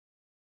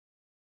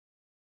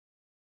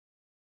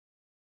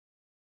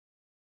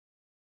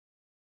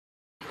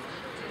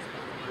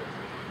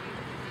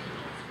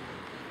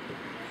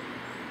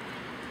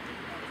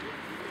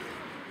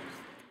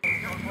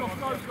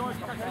Let it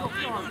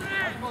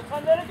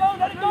go,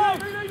 let it go!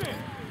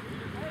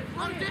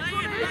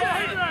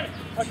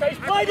 Okay, he's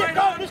played it,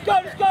 go, let's go,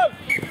 let's go!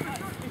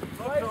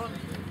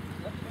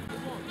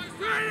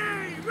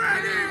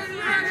 Ready!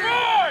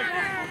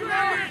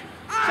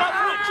 Shut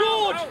for it,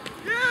 George!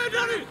 Yeah,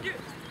 done it!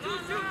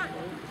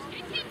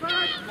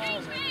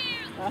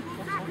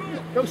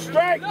 Go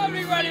straight!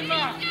 Lovely running,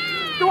 Matt!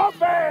 Go up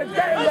there!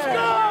 Get in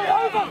there!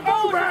 Over!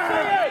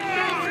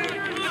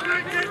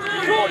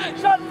 George,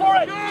 shut for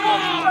it!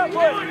 George, shut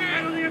for it!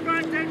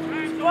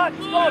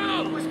 Come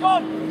on, it's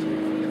gone!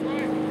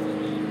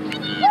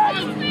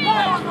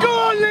 Go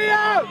on,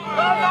 Leo!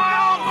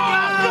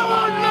 Come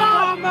on,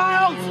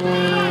 Miles!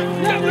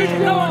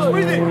 Miles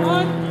with it!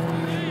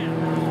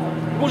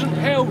 It wasn't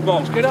held,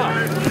 Vox, get up!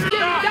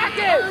 Get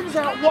it! It was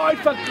out wide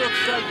for God's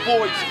sake,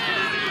 boys!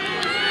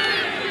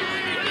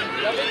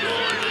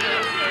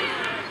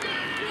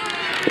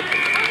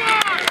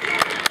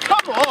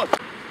 Come on! To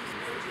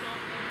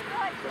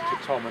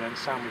Tom and then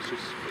Sam was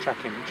just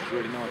tracking, which is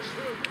really nice.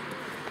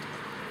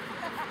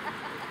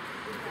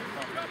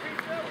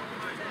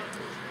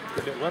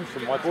 Good little run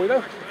from my boy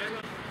though.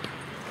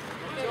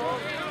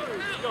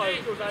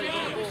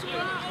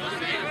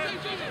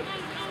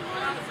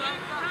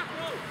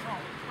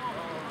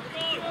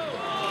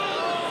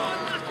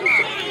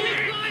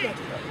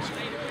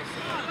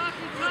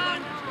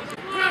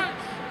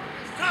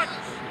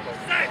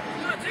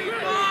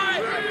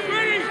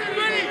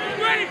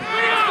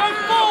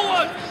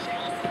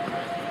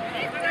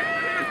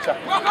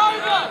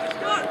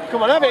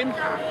 Come on, have him!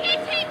 Come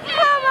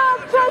on,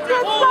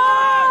 Chichester!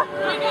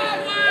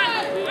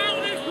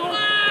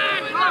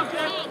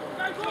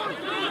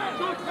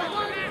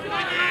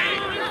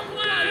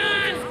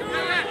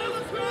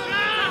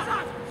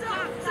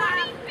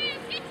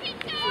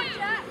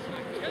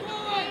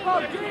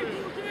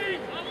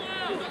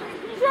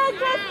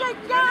 Chichester,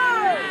 go!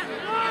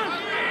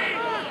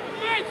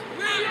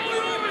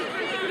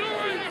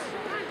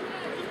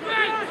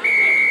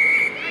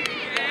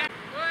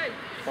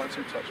 Find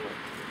some touch, mate.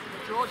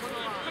 George,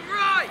 come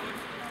right!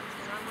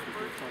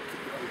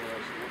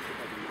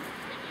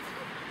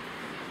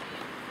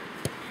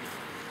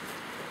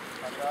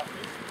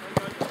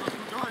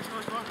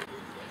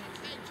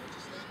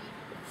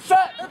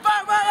 Set!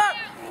 Back!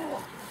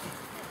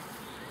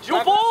 It's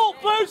your ball!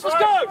 Boots, let's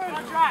go!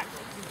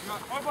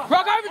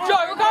 Rock over,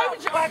 Joe!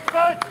 Back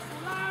foot!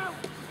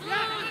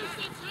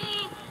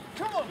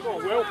 Come on,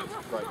 Will!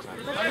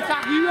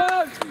 Attack you,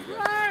 Will!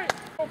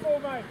 Ball,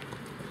 mate!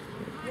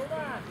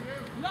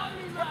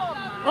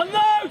 On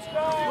those!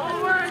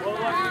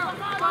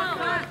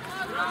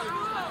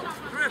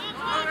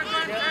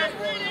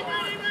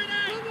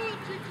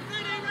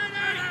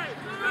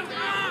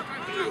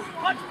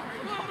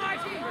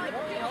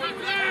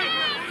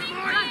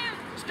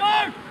 Let's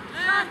go!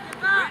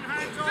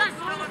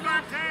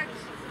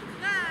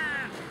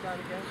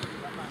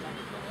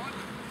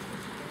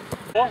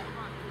 What?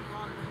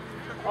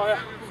 Oh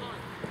yeah.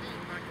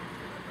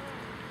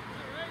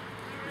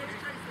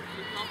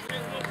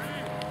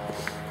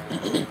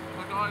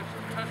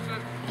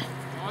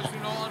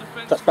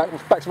 That's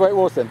back to where it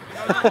was then.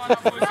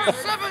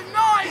 7,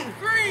 9,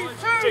 3,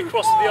 2, Dick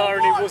Cross of the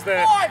irony was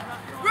there. 5,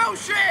 real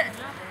shit!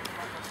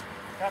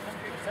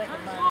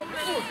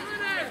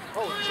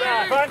 Oh,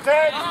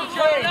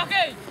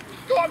 Fantastic!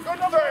 Go on, go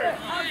another!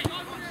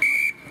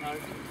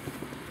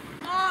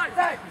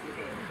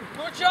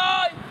 Good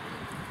try!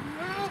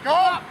 Go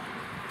on!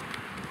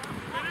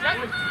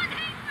 Legs!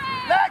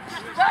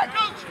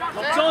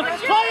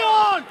 Play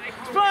on!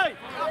 Play!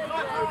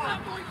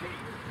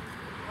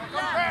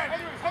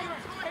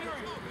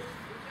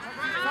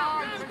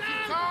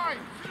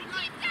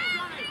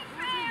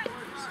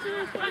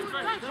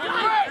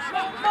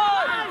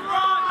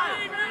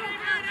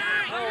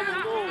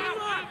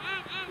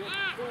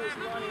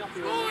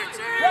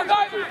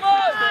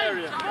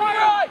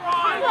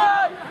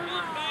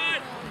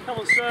 Come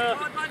on, sir.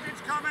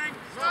 Coming.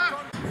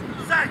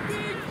 Set.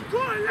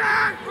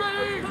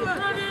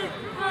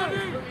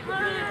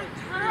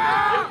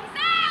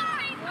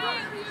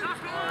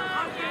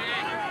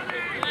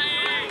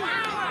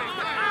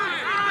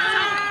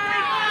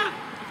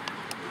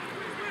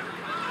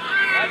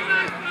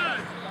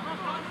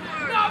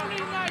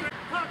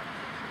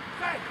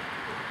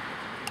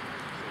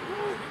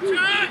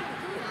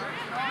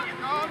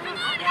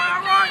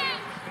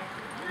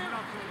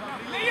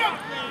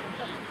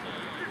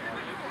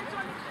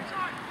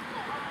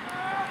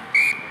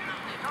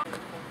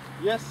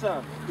 Yes,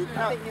 sir. Good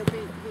cut.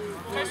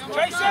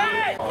 Tracy!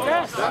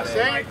 Yes! That's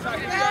it.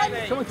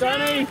 Come on,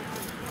 Danny.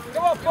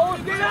 Come on,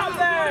 boys, get out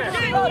there!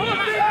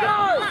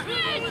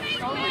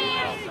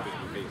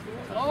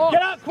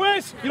 Get up,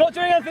 Chris! You're not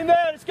doing anything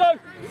there, let's go!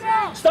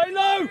 Stay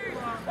low!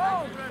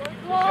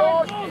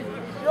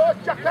 George,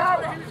 check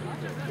out!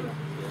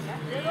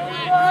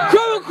 Come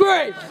on,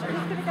 Chris!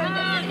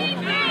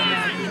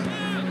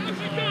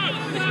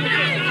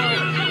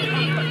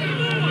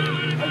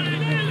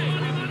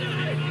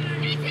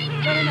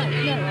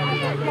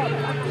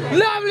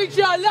 Lovely,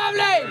 John,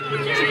 lovely!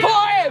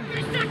 Support him!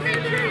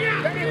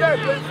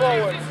 Look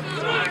forward.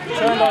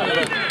 Turn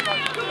over.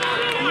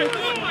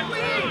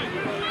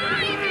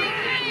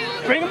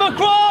 Bring them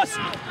across!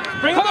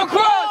 Bring them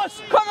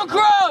across! Come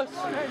across!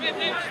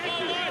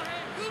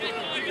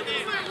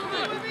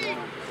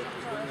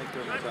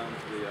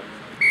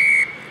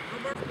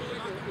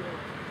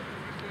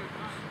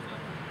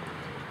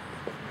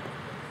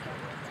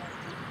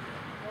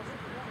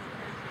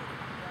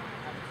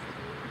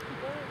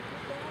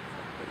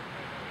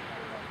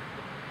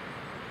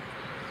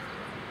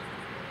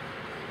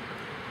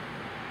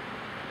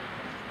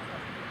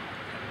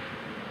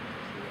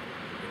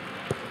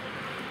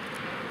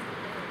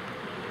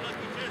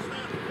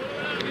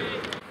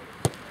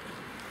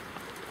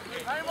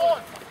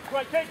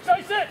 Right, kick,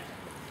 chase it!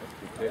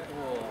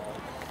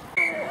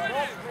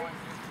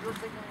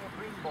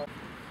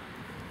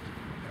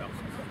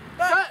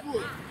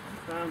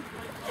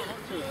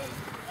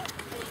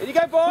 Here you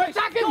go, boys!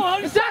 Attack him!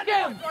 Attack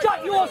him!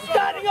 Jack, you are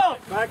standing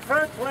up! Back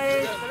foot,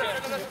 please.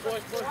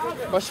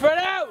 We're spread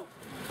out!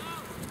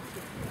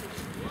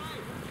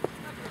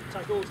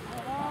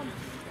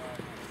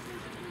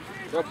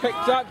 Well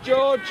picked up,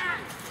 George.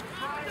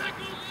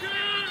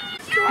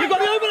 You've got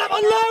the overlap!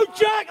 Unload,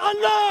 Jack!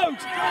 Unload!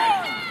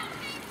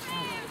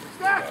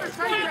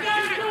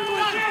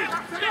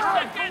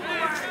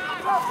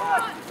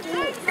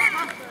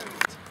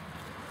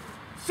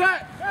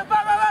 Set!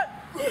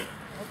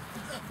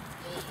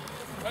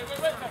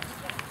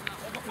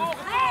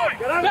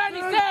 Ben,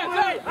 he's there,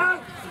 Ben!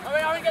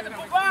 I mean, get the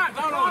ball back!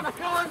 Hold on.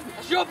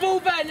 It's your ball,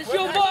 Ben, it's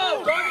your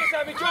ball! Drive it,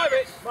 Sammy, drive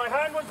it! My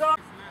hand was up.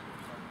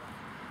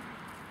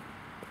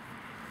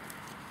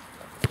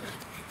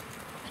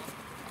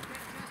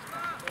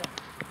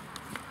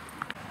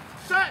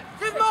 Set!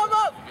 Give Mum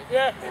up!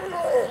 Yeah.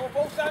 Ball,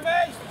 ball,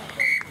 Sammy!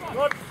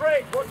 Not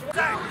free. What's your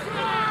back?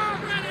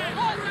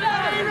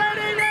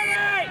 Ready!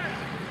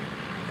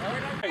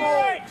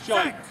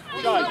 Shine!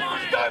 Shine!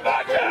 Go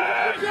back in!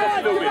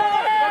 Good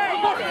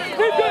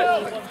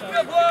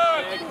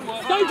work!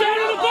 Go down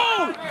on the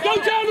ball! Go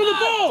down on the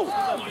ball!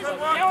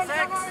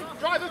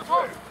 Drive it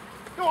through.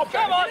 Go on,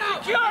 Come on,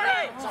 secure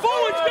it!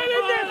 Forward! Get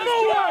in there,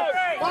 forward!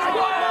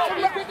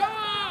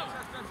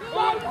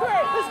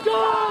 Let's go!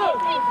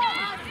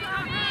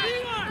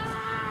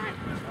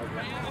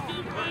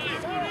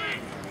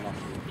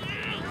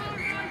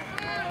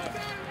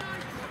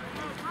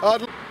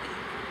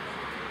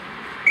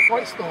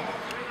 Great start.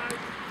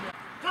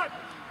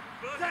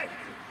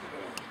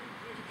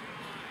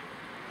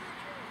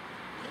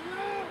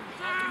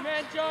 Your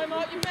man, Joe,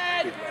 mark your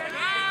man!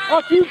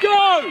 Up you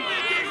go!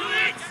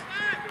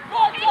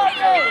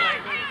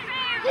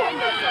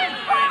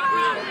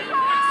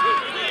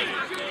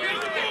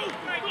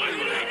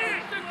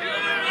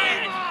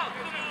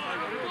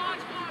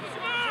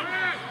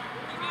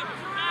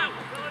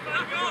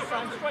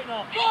 Straighten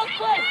up! Go,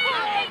 Chris!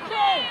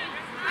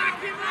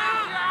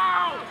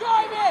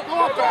 Drive it!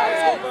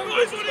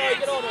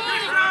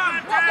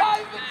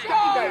 Get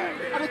on it!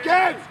 And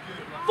again.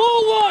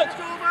 Forward!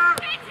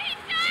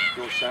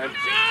 Go, Sam.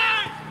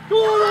 Go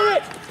on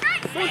it!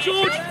 Go on,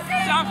 George!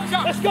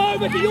 Let's go,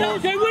 make it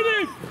yours! Get with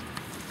him!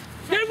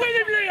 Get with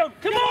him, Liam!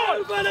 Come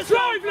on!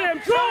 Drive, Liam!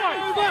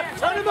 Drive!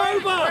 Turn him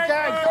over!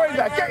 Again, go in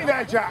there. Get in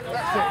there, Jack.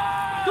 That's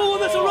it. Go on,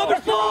 that's a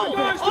rubbish ball!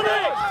 On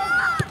it!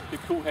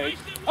 Good cool head.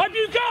 Up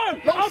you go!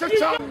 Lots Up of you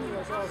go! time.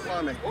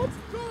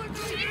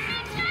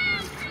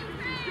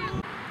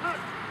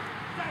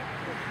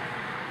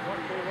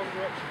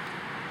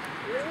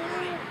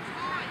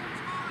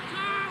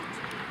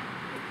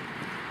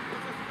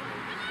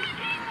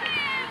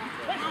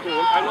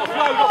 And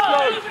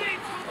offload!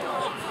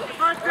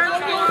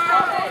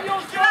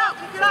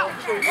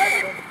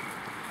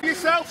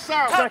 Yourself,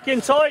 Sam. Back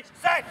in tight.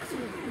 Set.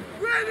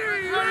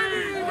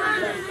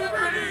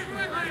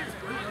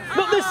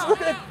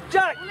 Look at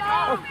Jack!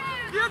 Oh.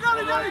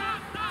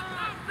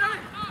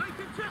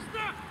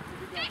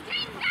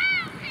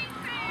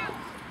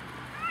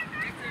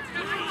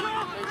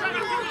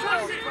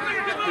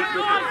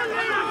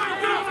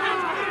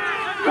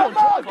 Come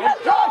on,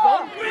 drive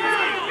on.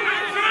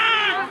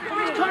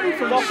 It's coming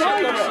from the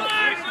side.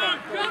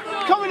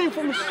 Coming in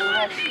from the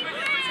side.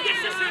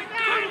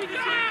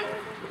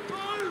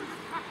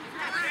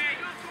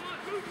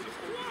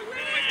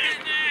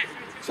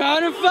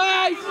 Turn and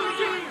face!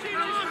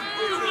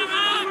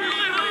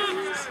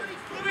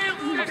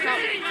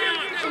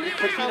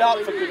 Pick it up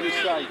for goodness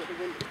sake.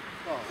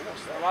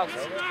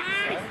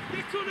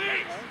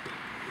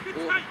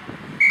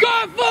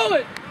 Go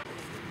forward!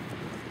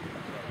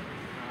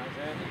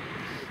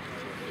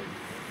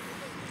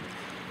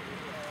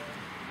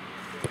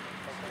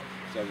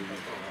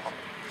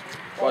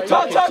 Right,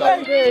 Toby!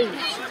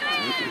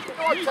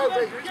 Right,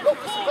 Toby! Look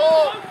for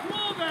support!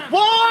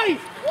 Why?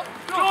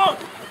 Go!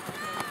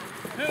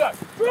 Do that.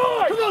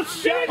 Right! Come on,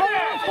 shit! Come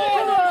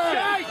on!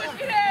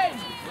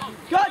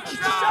 Got you,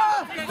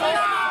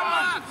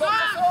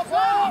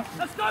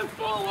 Let's go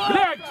forward!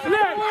 Legs!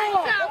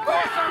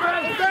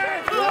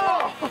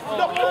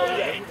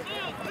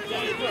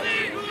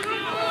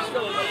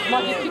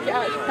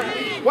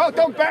 Well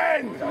done,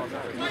 Ben!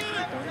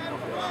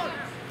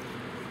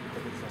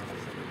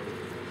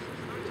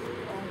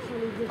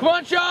 Come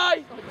on,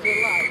 Shy!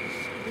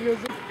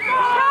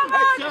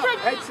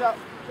 Heads up.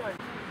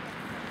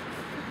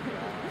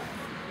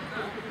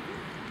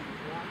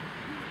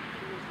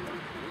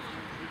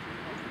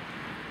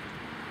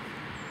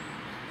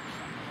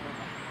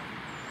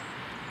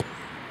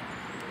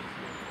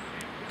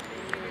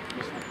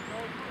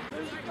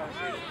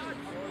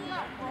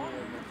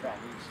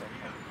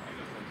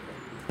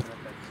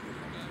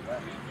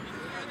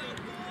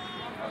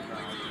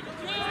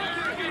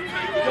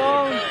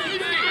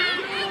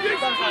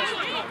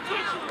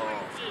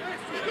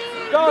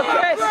 Go,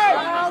 Chris! Go,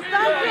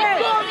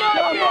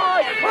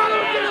 Mike! Come on,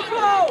 to the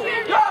ball!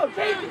 Go!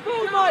 Keep the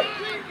ball, Mike!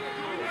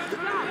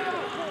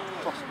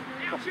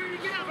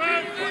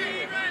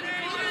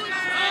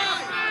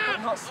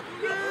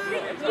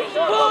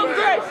 Ball,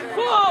 Chris!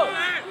 Ball!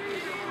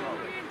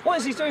 What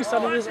is he doing,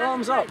 standing with his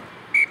arms up?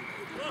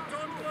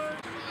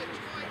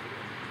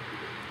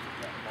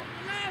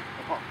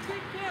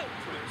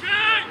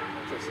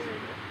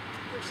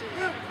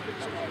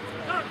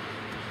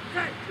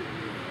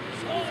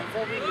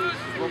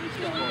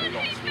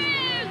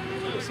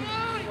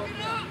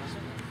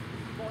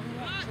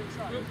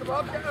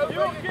 You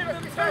won't give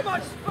them so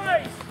much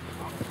space!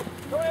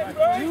 Go ahead,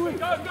 Bruce! Go,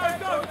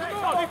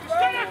 come on!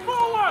 Stand it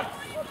forward!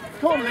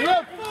 Go on,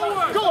 Liam!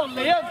 Go on,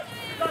 Liam!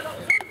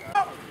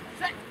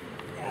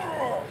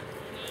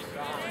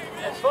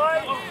 That's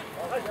fine!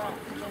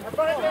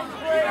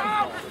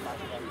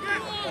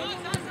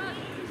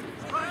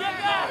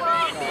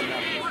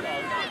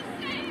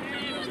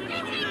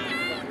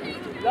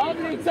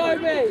 Lovely,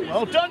 Toby!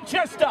 Well done,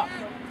 Chester!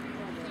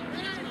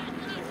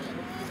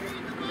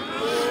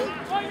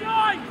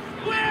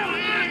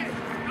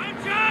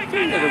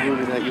 Never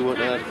ruling out you want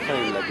to have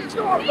playing leggings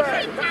on.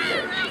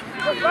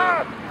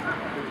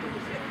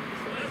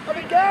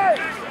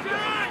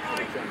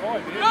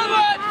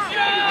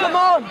 Come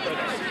on!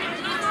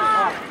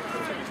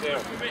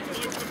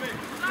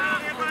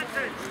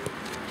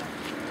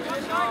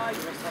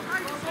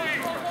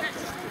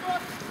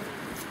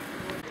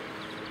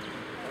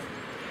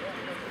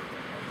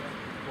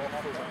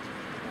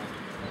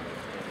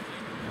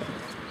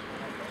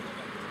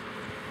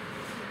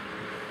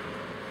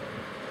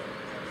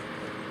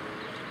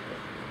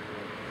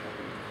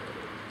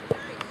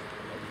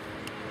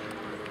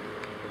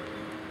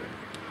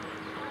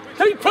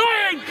 Keep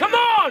playing! Come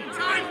on!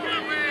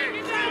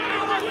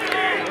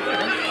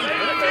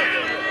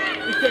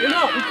 He's getting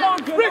up. He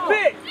can't get Rip up.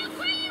 it!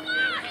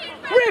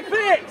 Rip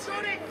it!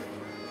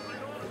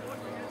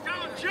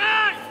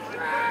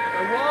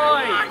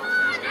 Away!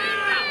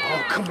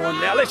 Oh, come on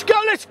now, let's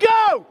go, let's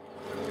go!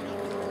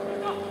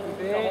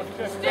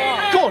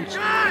 Go on!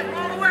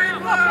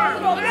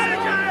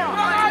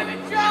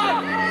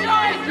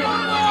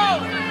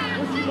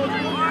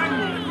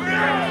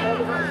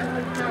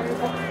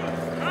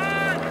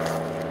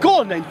 Go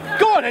on then,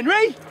 go on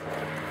Henry!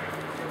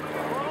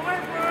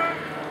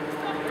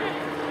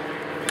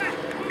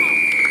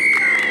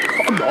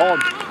 Come on!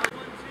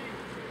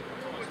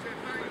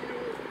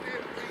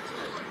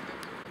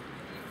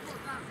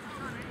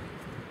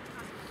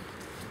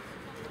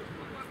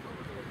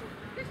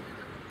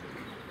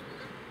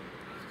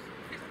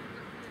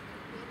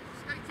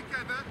 Stay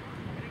together,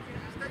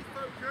 stay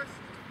focused,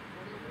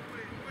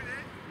 win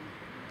it,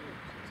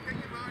 just get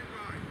your mind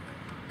right.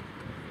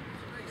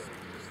 Basic,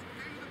 just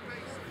do the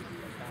basics.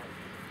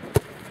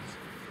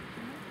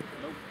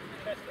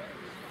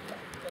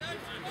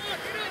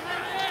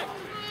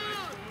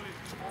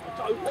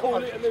 Don't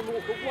call it and then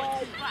walk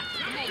away.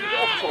 Get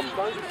off, Tom.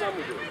 Don't be done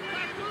with it.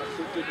 That's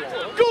a good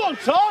line. Go on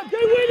Tom!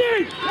 They're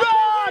winning!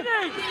 Run!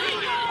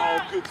 Oh,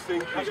 good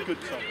thing. That's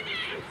good Tom.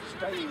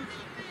 Stay.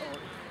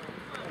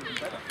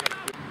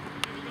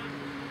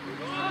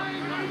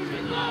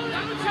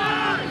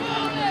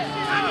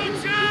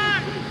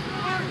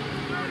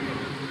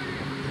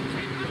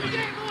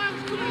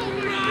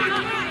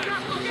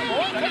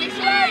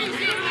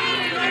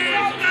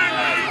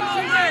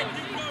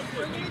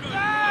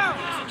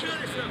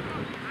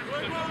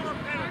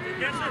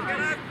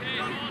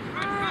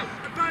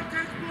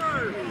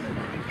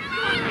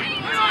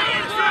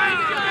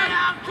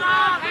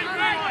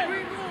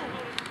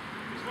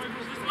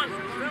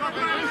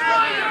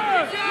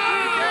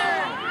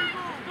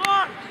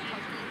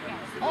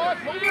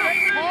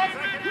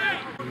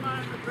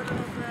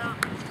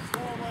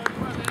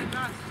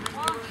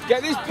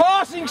 Get this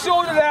passing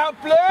sorted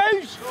out,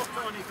 Blues!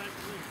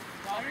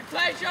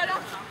 Play, shut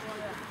up!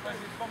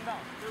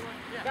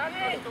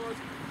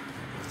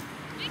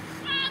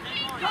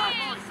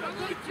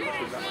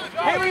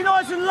 Henry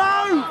nice and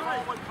low!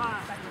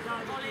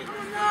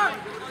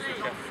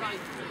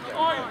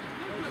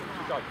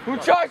 We'll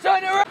try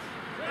turn it around!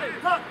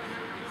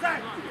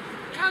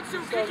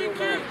 Cancel, kicking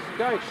kick!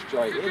 Go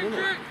straight in, isn't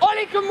it?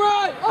 Ollie can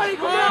run! Ollie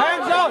can run!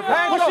 Hands up,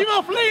 hands up! Push him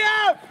off,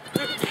 Liam!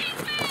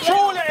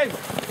 Troll at him!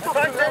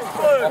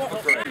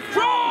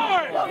 Try!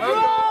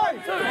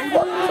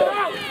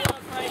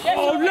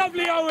 Oh,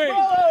 lovely, Owen!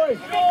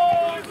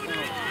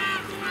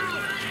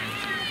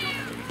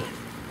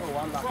 Come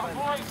on,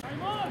 boys,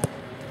 come on.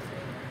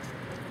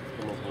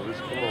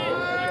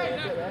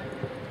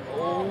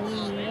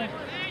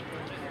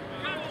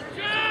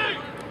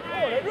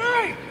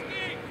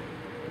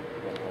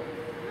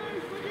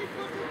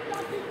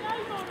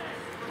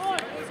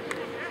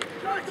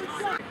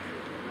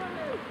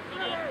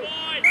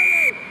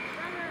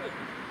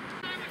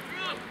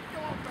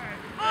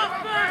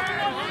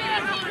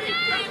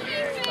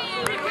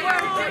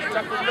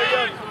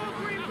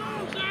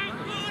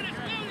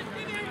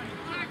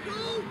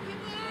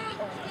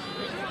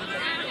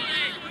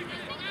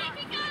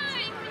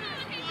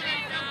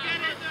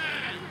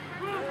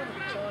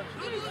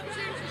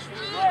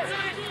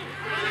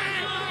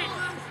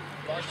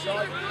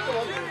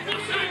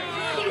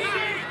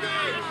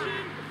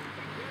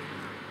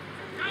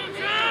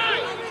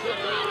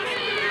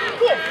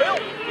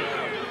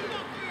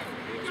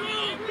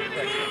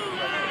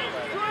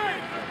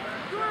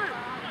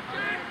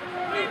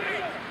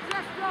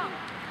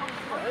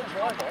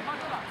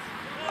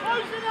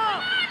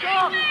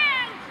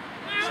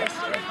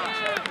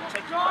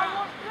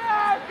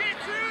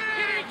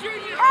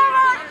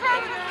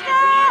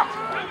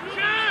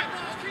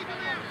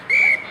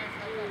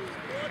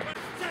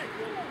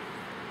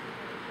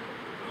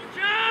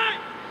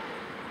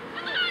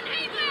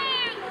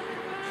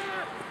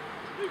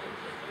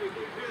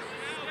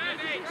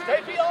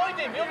 Stay behind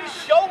him, you're on his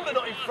shoulder,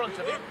 not in front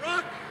of him.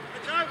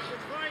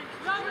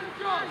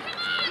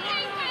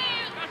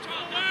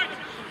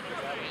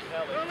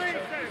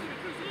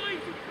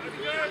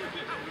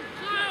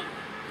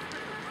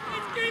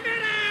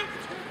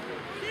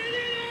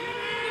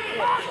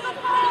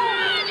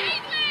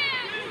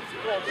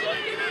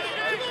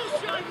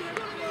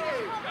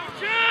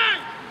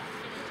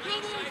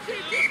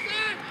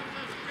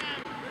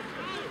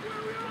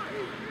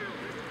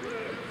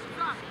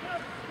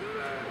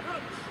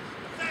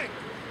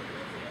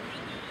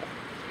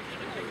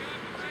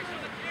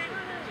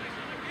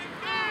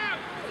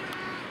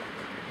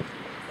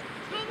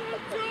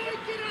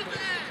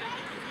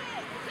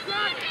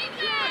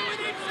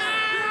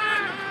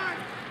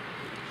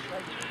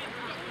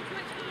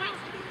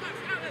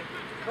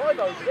 Try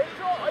those,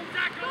 try.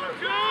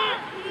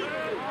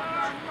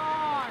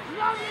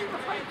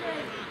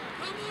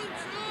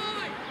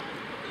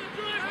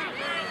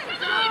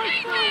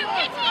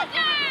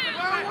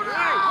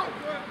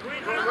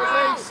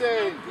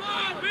 Releasing.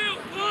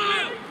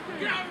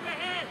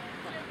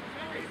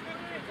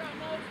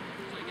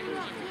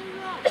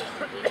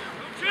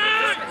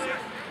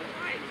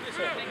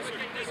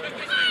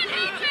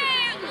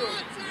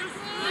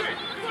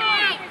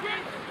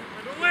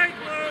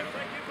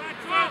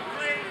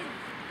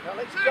 Now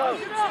let's go.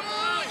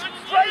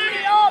 Straighten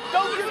it up,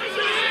 don't give it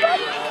too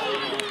straight.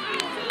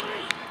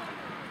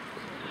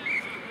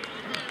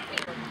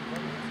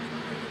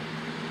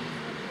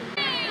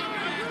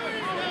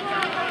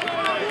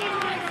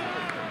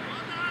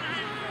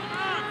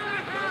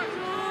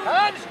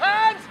 Hands,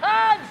 hands,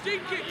 hands!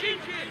 Dink it!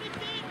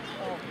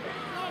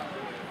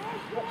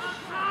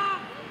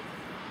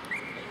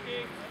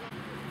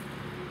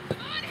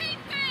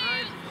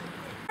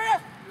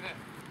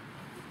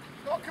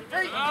 Not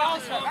compete.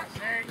 That's it.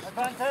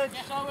 Advantage.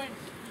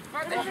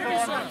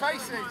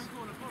 Faces.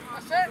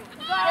 That's it.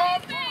 Go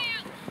on.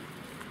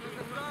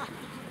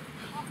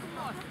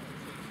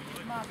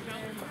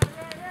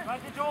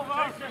 Advantage over.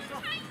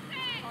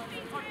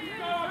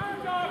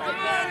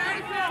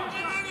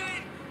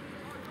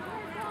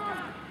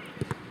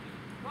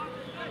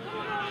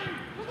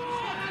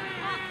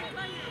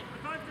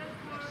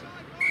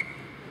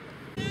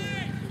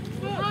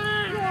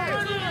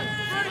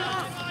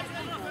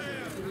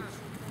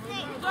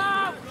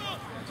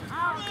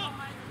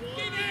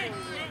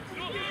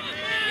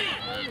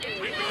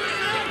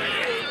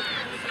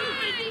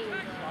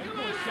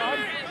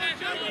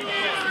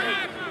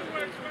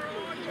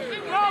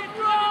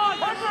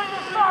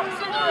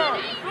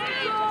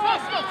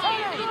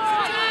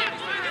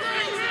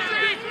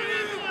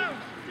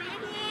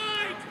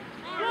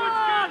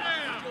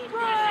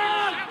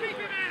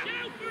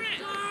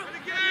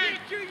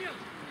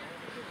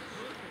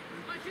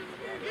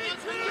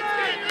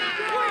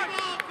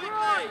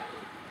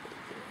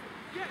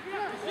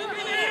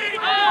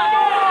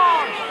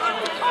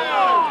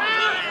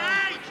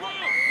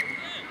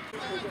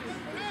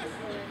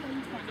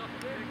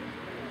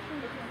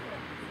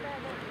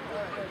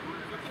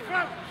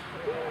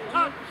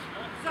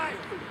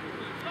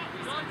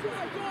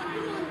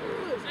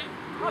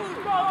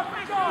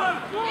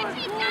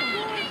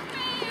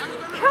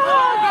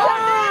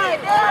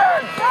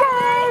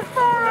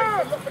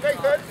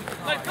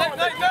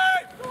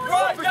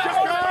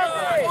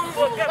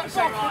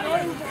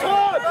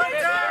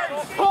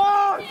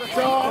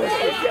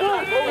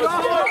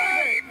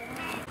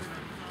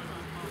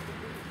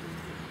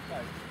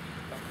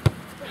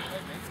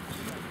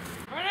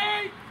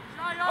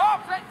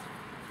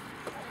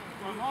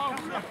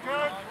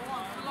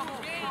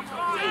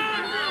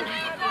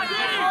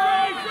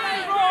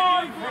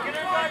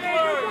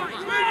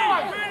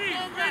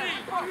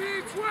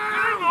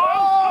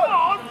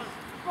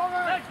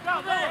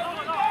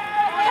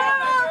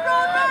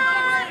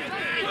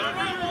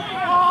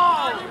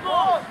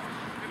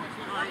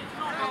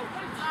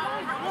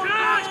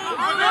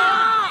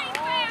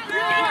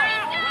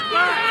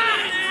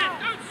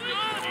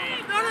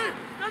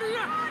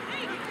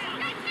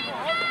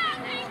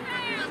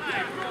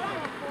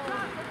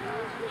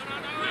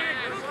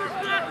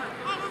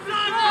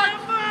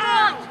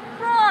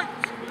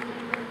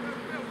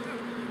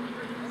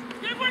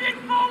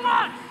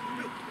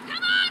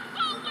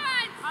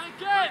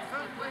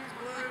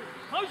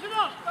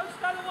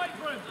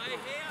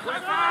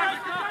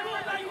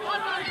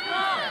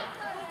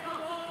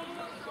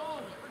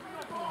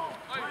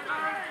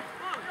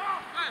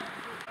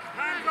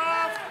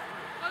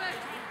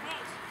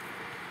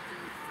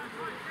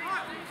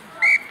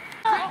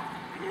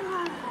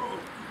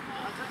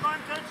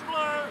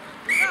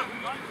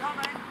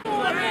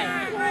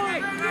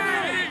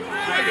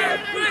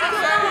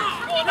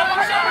 In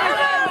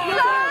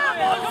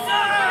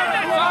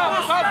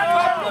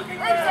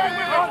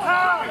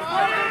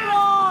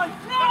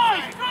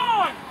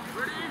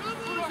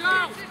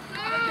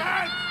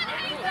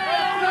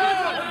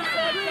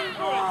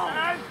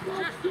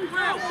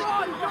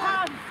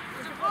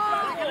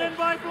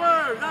by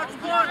blue, that's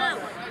one.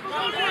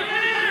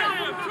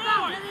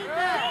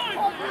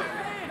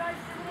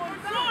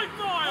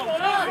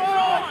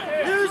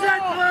 Use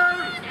it, blue.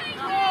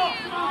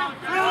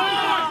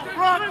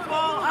 Front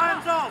ball,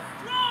 hands off.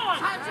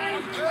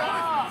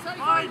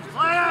 Fine,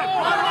 play it.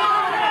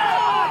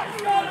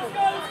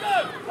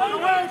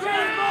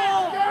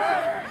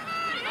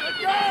 Let's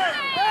go.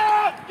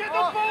 Get the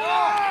ball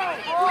out.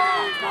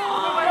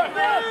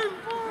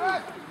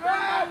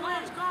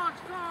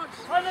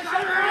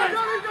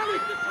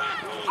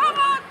 Come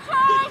on,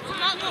 Charles!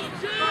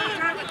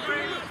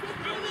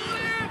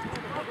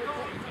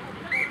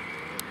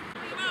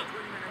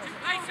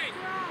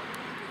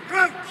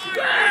 Crouch!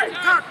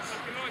 Touch!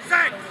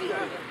 Set!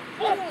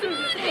 Come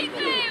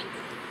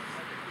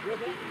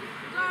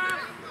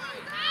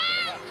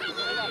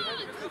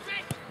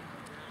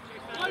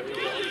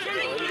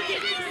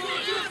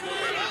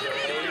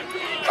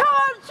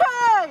on,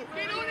 Charlie!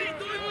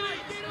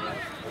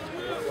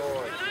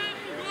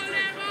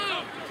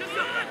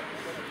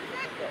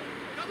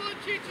 Come on,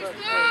 Chichester!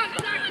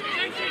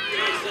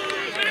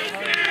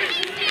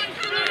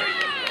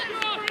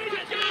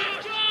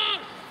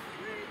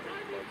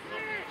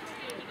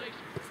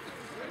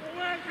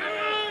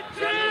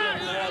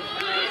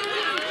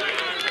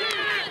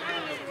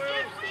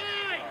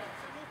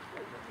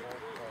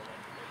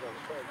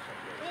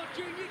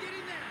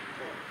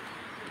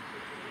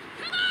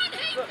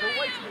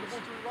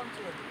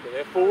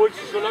 They're forwards,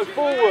 she's got no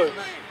forwards.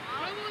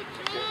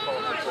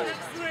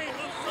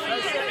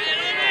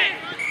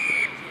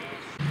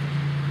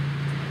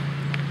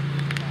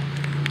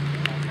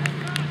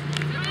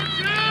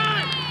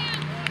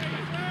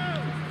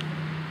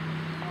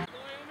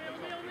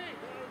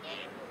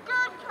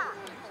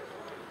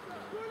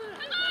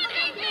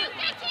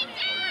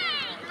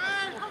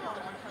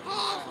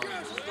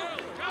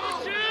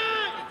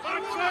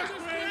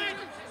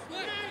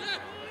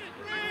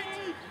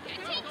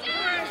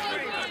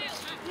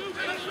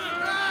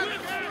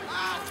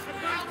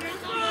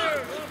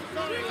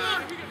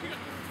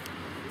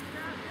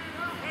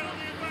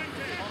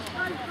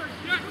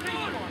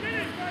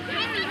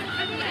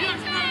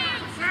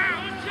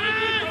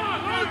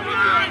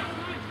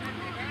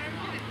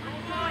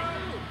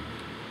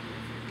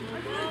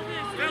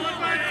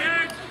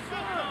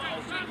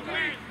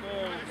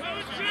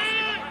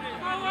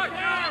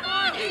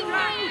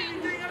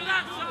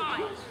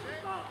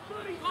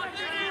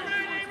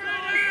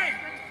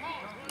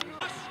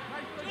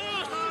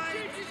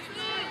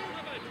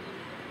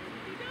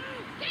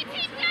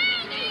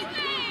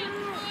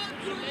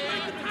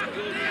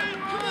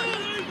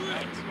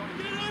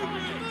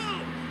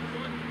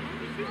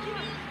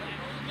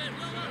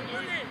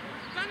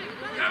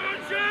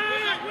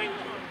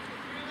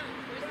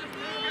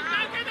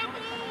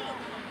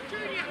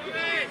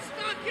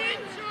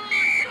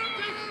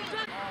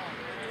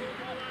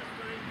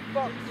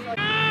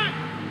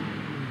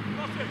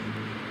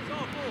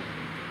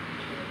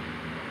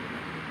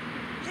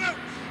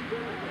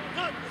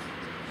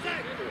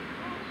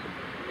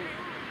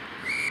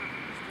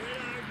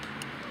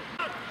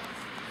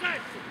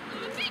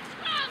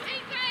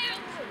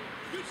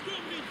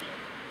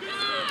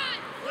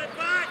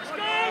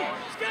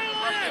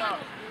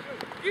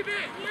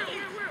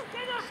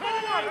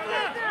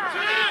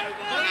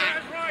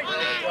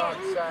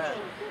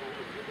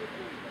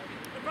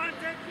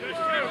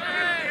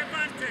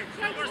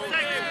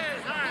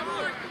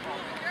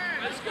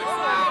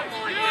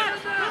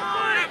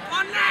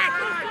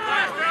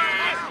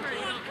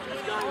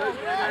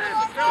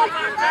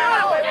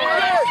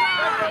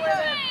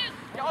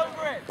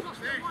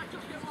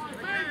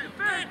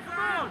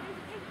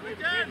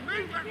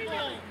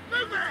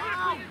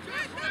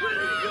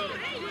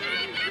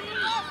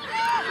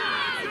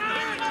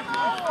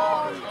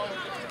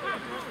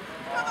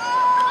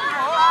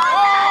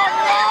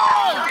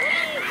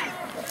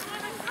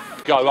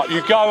 Go, up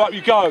you go, up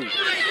you go.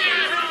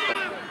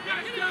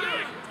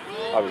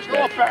 Owen's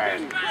dead.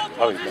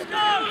 Owen's dead.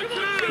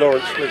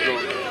 Lawrence, you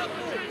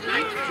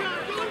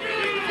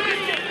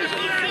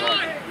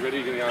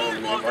ready to go on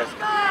the minute,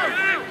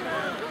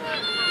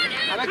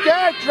 And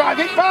again, drag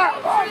it back.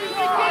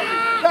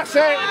 That's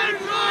it.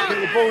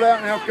 Get the ball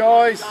out now,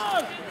 guys.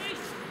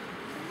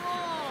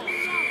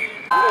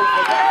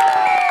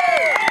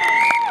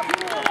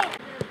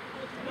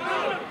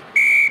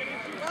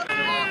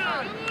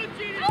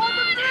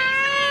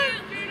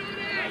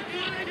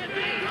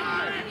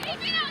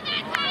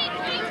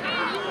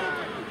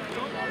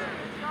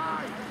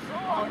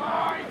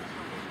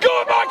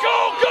 Go,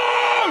 Michael, go!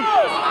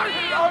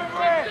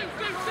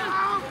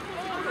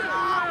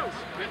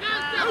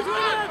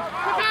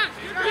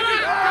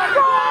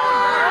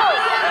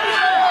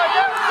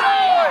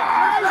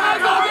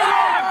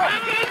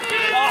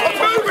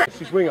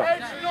 This is winger.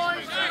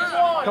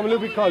 Come a little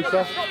bit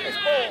closer.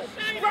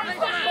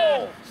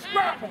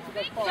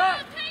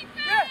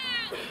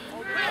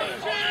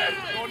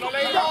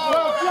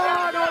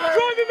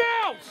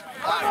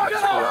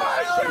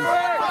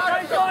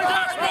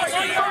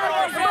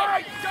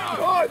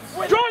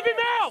 Drive him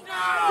out!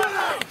 Drive him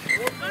out!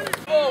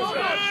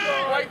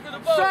 Wait for the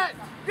ball. Set!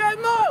 Get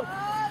him out!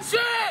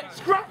 Sit!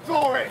 Scrap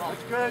for it!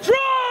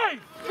 Drive!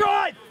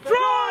 Drive!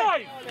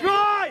 Drive!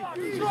 Drive!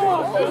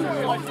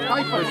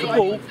 Where's the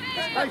ball?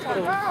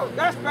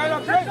 That's better!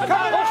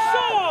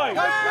 Offside!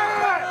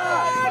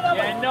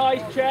 Yeah,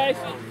 nice, Chess.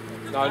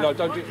 No,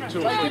 don't do it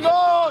too Take him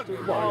on!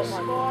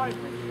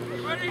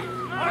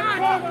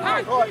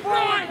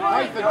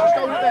 Nathan, just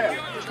hold it there.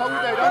 Just hold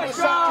it there. Don't get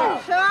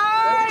sucked in.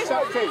 Don't get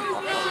sucked in.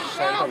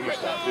 Don't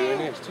start doing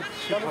it.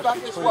 Coming back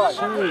this way.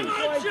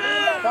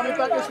 Coming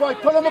back this way.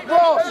 Pull him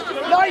across.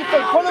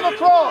 Nathan, pull him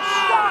across.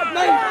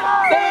 Nathan,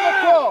 pull him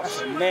across.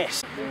 Mess.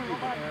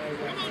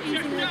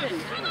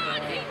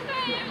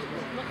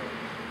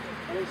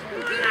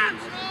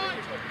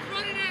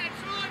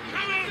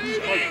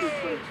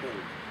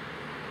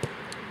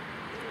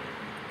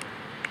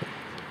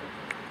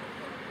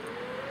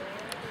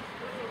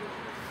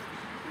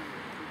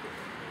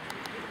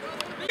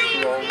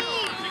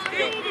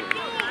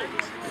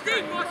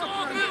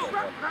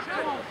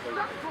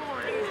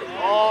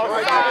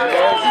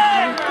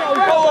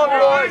 Go on,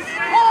 boys!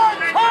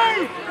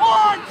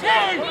 1, 2!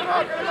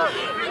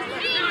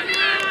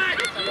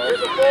 Get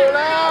the ball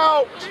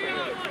out!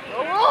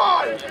 All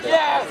right!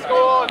 Yes, go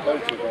on!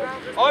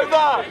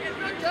 Over!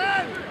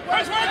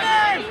 Where's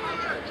Winning?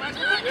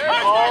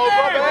 Oh,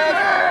 Robin!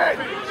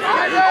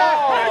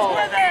 Where's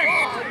Winning?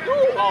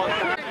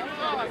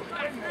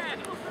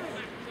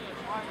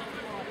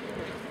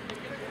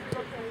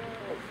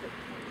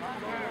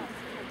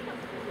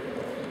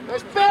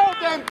 Let's build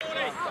them!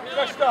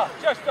 Chester!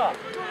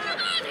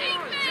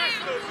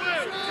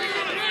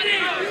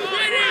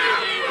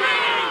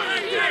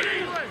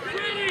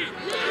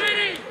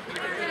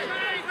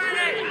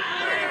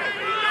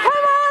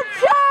 Come on,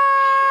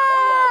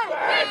 Chai!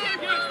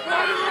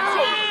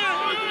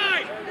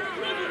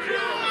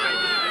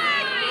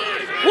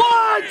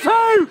 1, 2!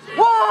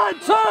 1,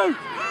 2!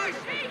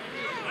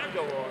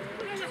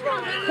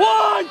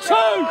 1, 2!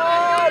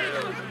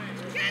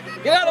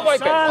 Get out of the way,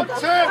 Ben. 1, 2,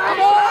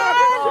 come on!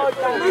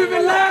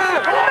 Moving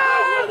left!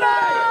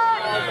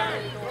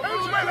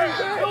 Who's winning?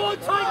 Go on,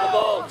 take the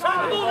ball! Take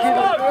the ball! Let's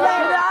go!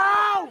 Left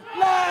out!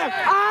 Left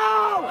out!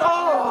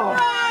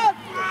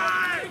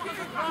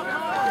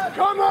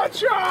 Come on,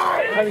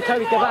 Charlie!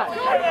 Toby, get back.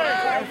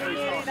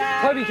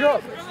 Toby,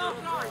 drop.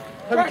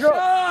 Toby,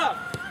 drop.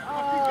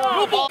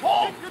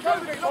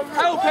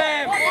 Help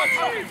him!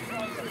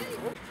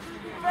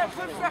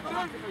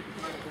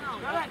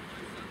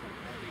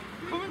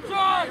 Come and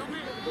drive!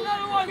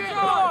 Another one,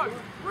 drive!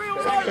 Real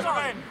one!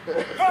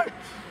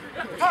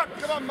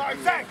 Come on, Mike.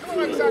 Zach, come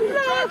on, Zach.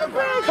 Drive them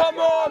back. Come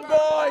on,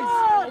 boys!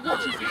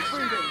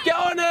 Get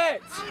on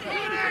it!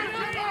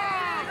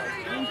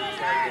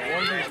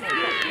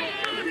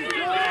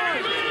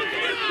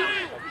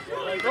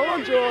 Go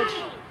on, George.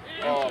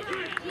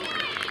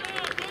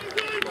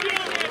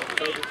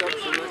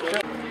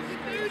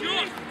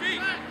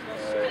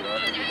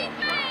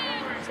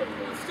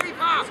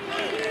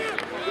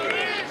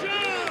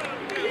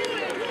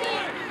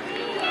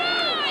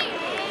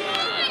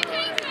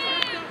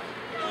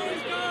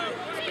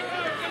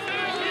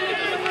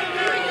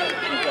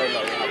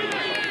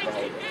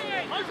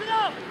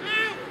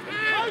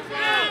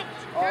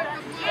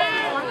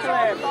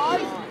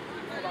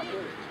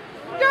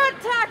 Good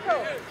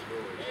tackle!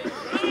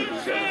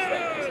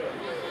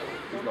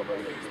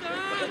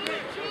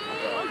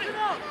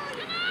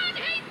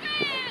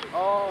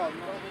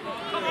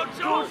 Come on,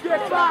 George,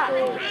 get back.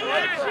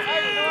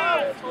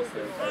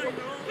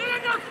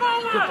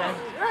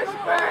 Yes,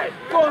 Ben.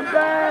 Go on,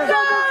 Ben.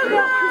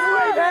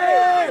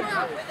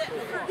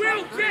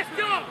 Will,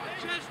 Chester!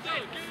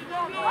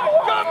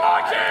 Go,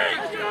 Mikey.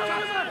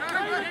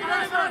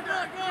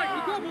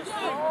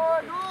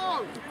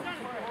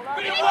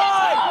 Put it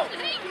wide!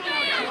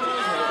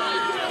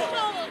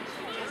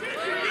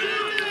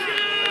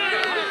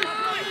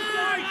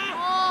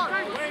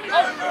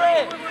 Over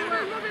it!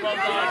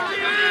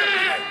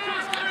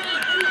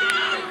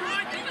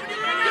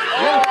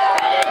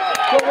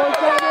 Come on,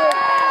 Tommy.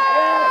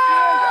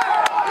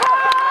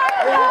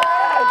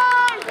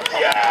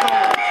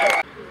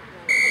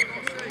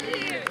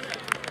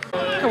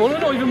 Come on,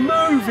 they're not even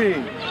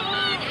moving!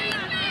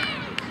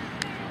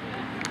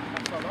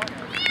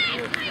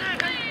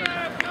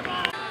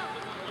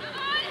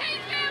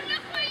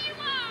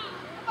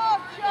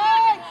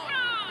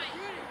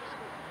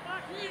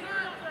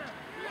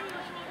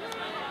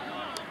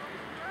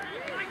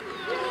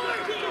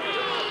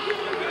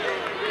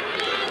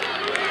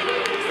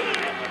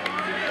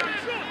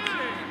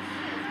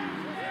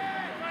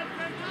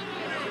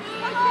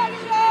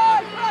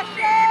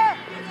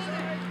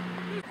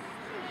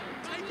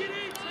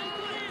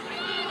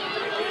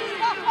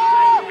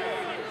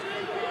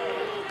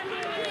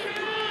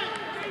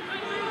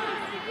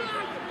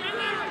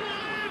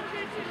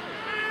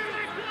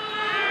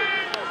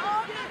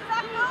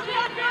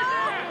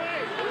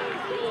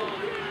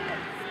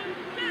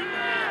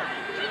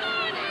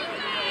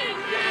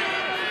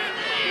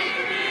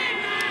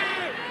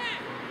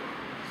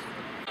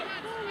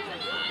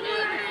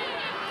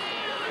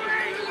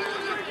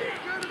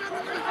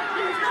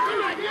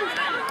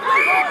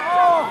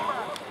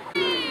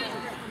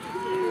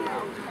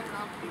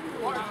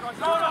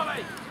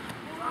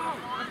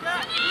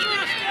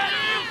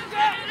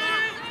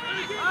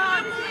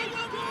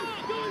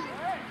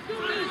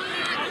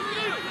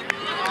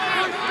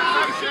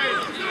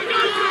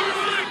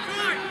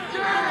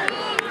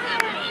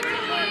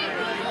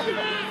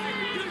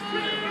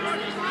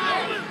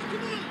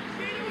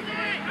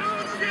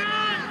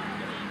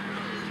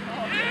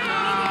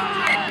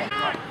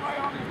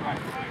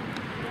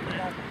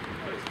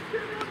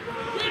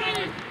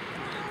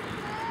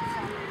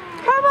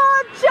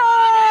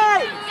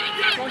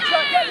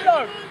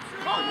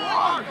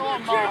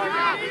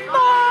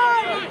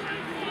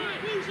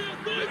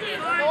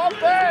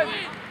 Ben!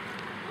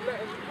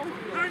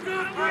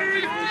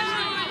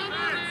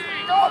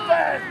 Go,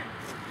 Ben!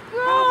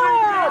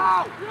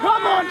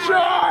 Come on,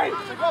 try!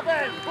 Go,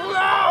 Ben! Pull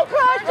out!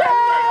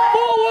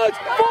 Forward! Forward!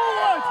 Pull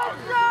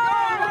out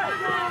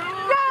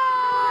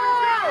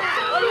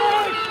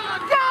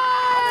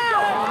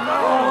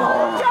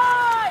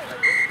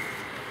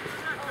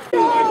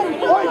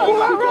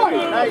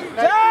right!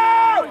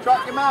 Down!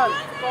 Track your man!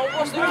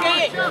 What's the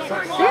key?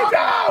 Get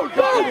down!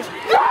 Go!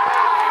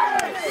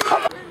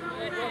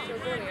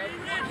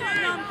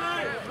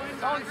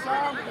 On,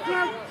 Sam!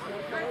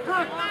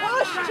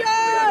 Push,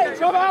 Jay!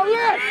 Come out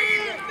left!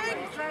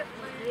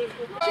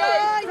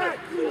 Jay!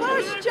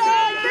 Push,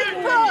 Jay! Big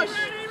push!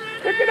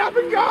 Pick it up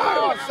and go!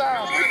 Come on,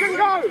 Sam! You can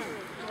go!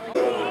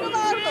 Come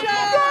on,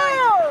 Jay!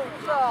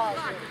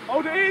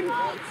 Hold it in!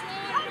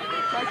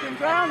 Take him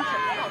down!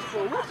 That's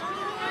forward!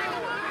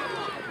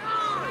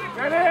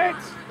 Get it!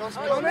 That's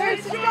on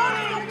it!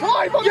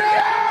 Time on it!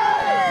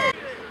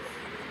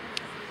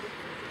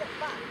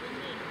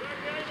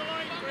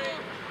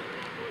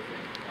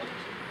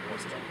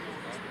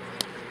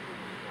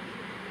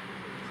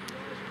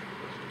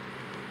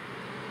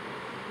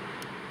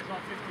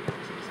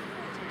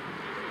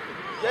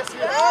 Yes, he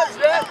has,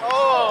 yeah!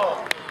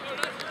 Oh!